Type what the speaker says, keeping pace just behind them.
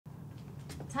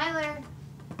Tyler!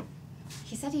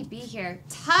 He said he'd be here.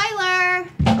 Tyler!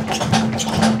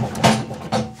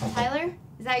 Tyler?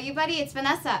 Is that you, buddy? It's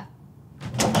Vanessa.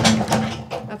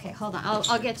 Okay, hold on.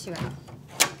 I'll get you out.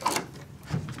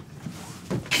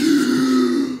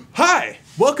 Hi!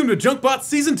 Welcome to JUNKBOTS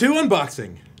Season 2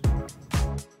 Unboxing.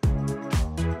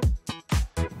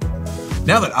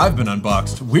 Now that I've been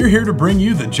unboxed, we're here to bring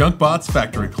you the JUNKBOTS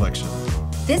Factory Collection.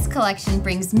 This collection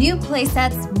brings new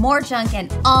playsets, more junk,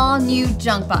 and all new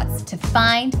JUNKBOTS to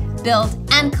find, build,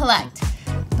 and collect.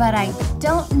 But I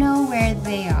don't know where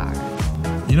they are.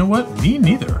 You know what? Me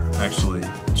neither, actually.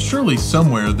 Surely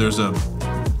somewhere there's a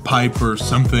pipe or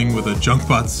something with a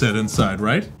JUNKBOTS set inside,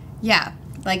 right? Yeah,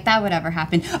 like that would ever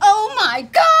happen. Oh my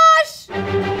gosh!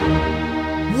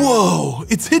 Whoa!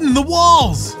 It's hidden the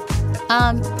walls!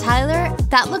 Tyler,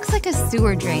 that looks like a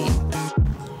sewer drain.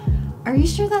 Are you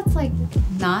sure that's, like,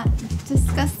 not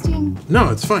disgusting? No,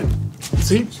 it's fine.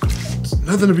 See? It's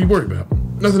nothing to be worried about.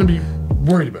 Nothing to be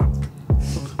worried about.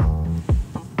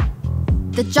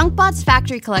 The JUNKBOTS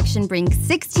Factory Collection brings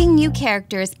 16 new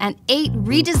characters and 8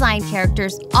 redesigned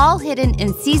characters, all hidden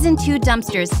in Season 2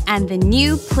 dumpsters and the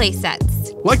new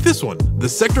playsets. Like this one, the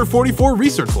Sector 44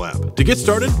 Research Lab. To get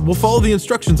started, we'll follow the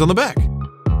instructions on the back.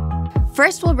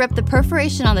 First, we'll rip the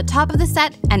perforation on the top of the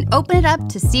set and open it up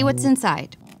to see what's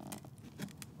inside.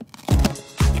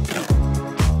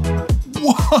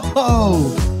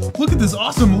 Whoa! Look at this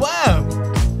awesome lab!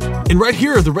 And right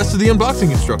here are the rest of the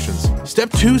unboxing instructions. Step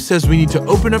 2 says we need to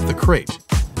open up the crate.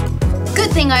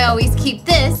 Good thing I always keep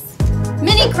this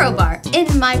mini crowbar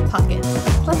in my pocket.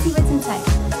 Let's see what's inside.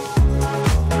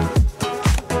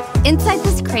 Inside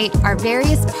this crate are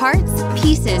various parts,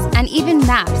 pieces, and even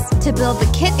maps to build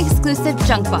the kit-exclusive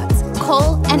JUNKBOTS,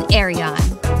 Cole and Arion.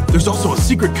 There's also a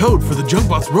secret code for the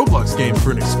JUNKBOTS Roblox game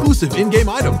for an exclusive in-game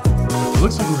item. It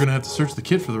looks like we're gonna have to search the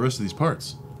kit for the rest of these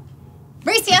parts.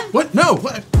 Racia! What? No!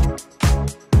 What?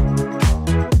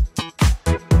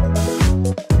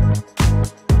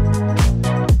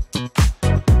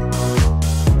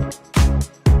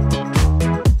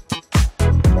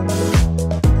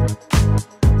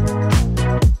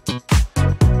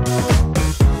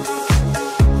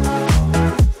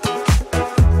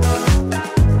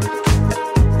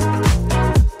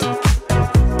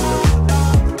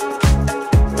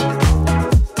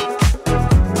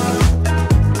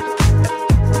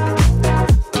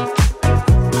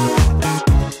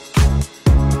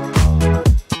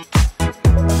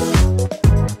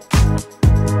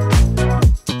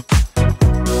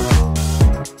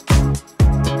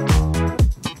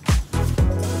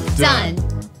 Done.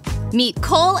 Meet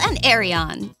Cole and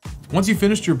Arion. Once you've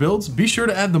finished your builds, be sure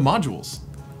to add the modules.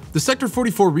 The Sector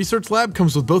 44 Research Lab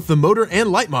comes with both the motor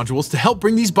and light modules to help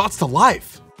bring these bots to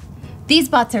life. These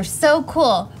bots are so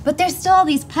cool, but there's still all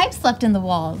these pipes left in the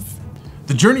walls.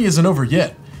 The journey isn't over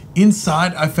yet.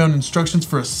 Inside, I found instructions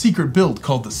for a secret build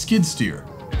called the skid steer.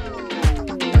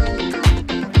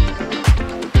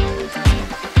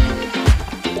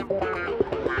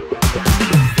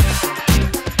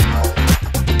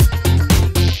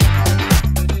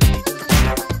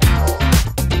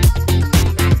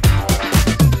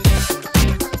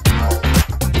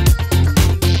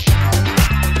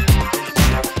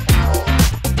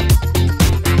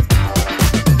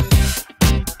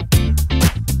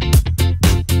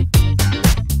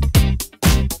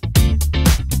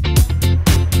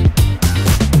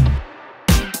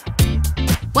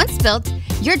 Once built,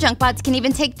 your JUNKBOTS can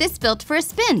even take this build for a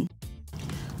spin.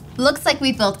 Looks like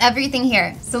we built everything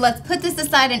here, so let's put this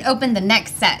aside and open the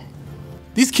next set.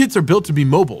 These kits are built to be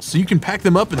mobile, so you can pack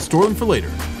them up and store them for later.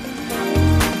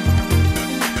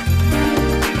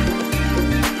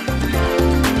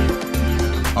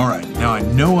 Alright, now I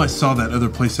know I saw that other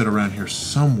playset around here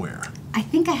somewhere. I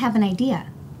think I have an idea.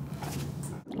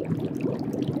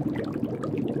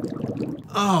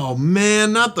 Oh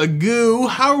man, not the goo!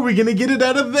 How are we gonna get it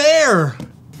out of there?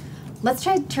 Let's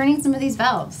try turning some of these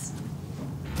valves.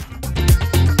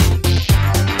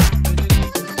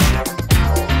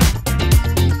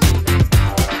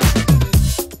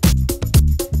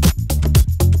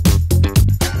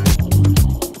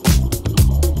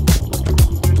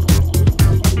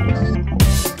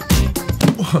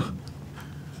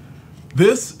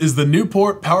 This is the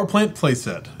Newport Power Plant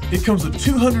playset. It comes with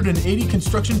 280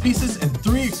 construction pieces and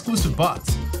 3 exclusive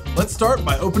bots. Let's start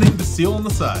by opening the seal on the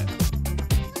side.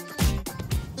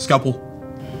 Scalpel.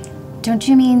 Don't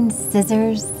you mean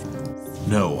scissors?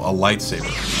 No, a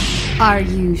lightsaber. Are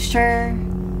you sure?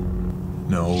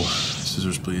 No,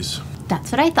 scissors please.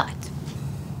 That's what I thought.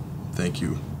 Thank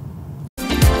you.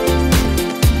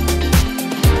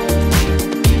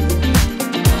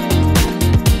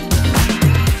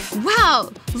 Wow,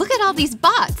 look at all these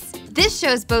bots. This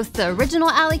shows both the original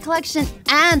Alley collection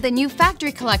and the new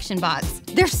factory collection bots.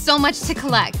 There's so much to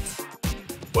collect.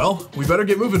 Well, we better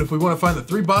get moving if we want to find the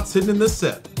 3 bots hidden in this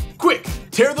set. Quick,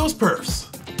 tear those perfs.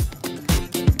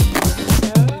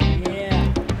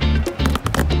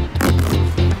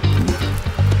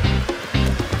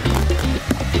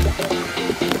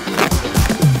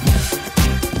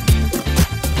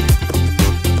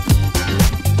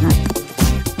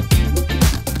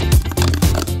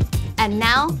 And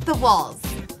now, the walls.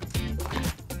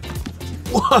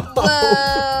 Whoa!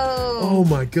 Whoa! Oh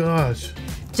my gosh.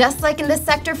 Just like in the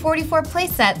Sector 44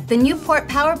 playset, the Newport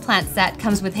Power Plant set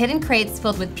comes with hidden crates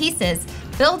filled with pieces,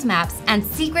 build maps, and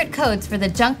secret codes for the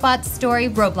JUNKBOTS Story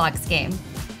Roblox game.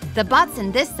 The bots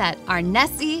in this set are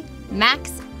Nessie,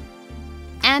 Max,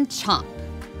 and Chomp.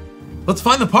 Let's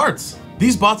find the parts.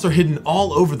 These bots are hidden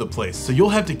all over the place, so you'll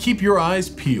have to keep your eyes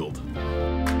peeled.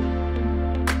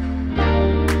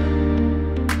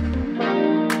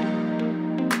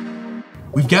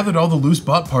 We've gathered all the loose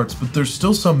bot parts, but there's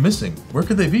still some missing. Where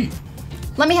could they be?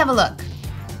 Let me have a look.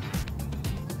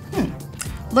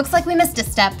 Looks like we missed a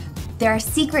step. There are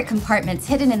secret compartments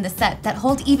hidden in the set that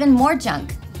hold even more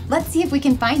junk. Let's see if we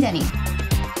can find any.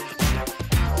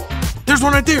 There's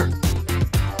one right there.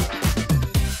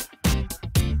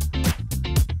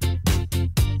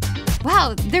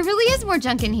 Wow, there really is more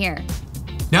junk in here.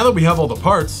 Now that we have all the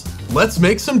parts, let's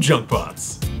make some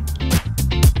JUNKBOTS.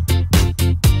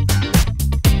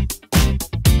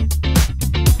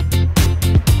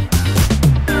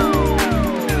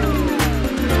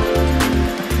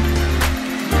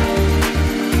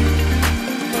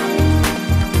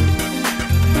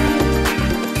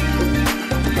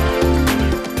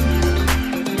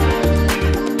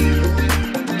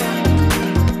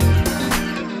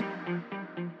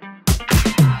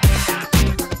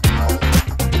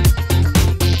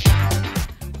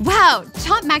 Wow,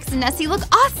 Chomp, Max, and Nessie look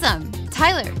awesome!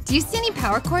 Tyler, do you see any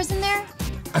power cores in there?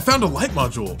 I found a light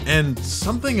module and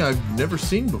something I've never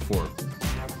seen before.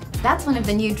 That's one of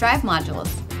the new drive modules.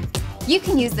 You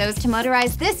can use those to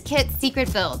motorize this kit's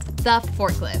secret build, the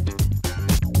forklift.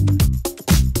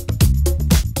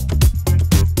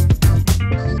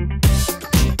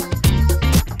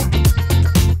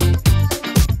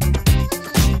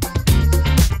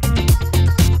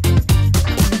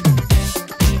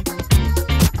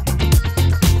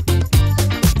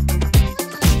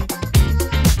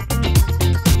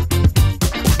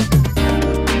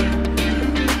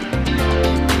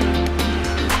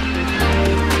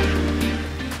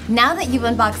 Now that you've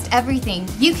unboxed everything,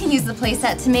 you can use the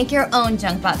playset to make your own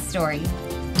JUNKBOTS story.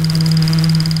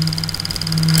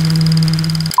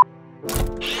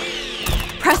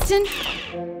 Preston?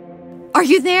 Are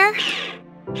you there?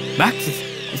 Max,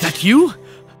 is that you?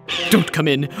 Don't come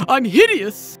in. I'm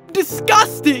hideous,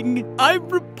 disgusting, I'm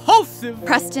repulsive.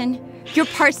 Preston, your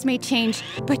parts may change,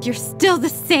 but you're still the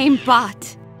same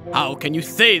bot. How can you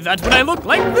say that when I look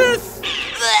like this?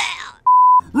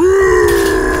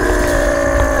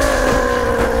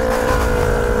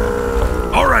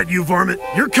 All right, you varmint,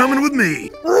 you're coming with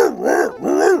me.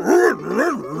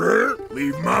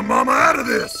 Leave my mama out of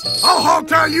this. I'll hog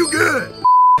tie you good.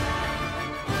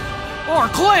 Our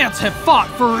clans have fought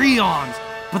for eons,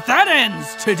 but that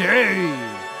ends today.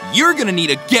 You're gonna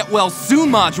need a get well soon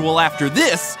module after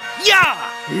this. Yeah!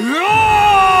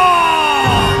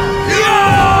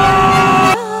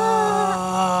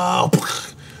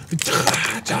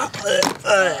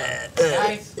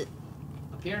 Guys,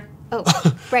 up here. Oh,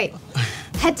 right.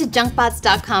 Head to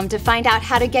junkbots.com to find out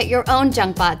how to get your own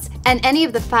JUNKBOTS and any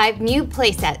of the 5 new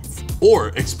playsets. Or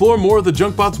explore more of the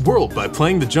JUNKBOTS world by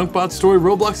playing the JUNKBOTS Story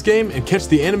Roblox game and catch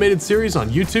the animated series on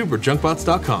YouTube or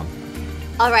junkbots.com.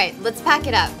 All right, let's pack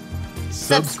it up.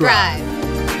 Subscribe.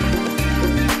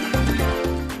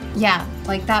 Yeah,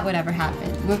 like that would ever happen.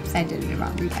 Whoops, I did it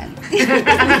wrong again.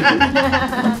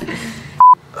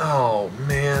 Oh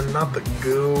man, not the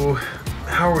goo.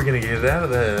 How are we gonna get it out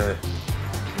of there?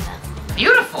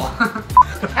 Beautiful.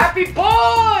 Happy boy!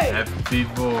 Happy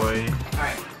boy. All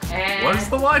right. And What is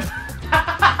the line?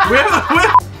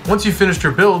 Once you've finished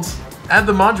your builds, add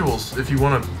the modules if you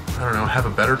want to, I don't know, have a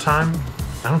better time.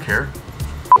 I don't care.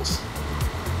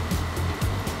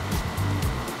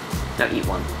 Now eat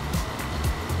one.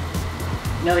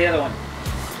 No, the other one.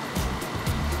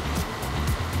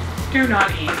 Do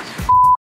not eat.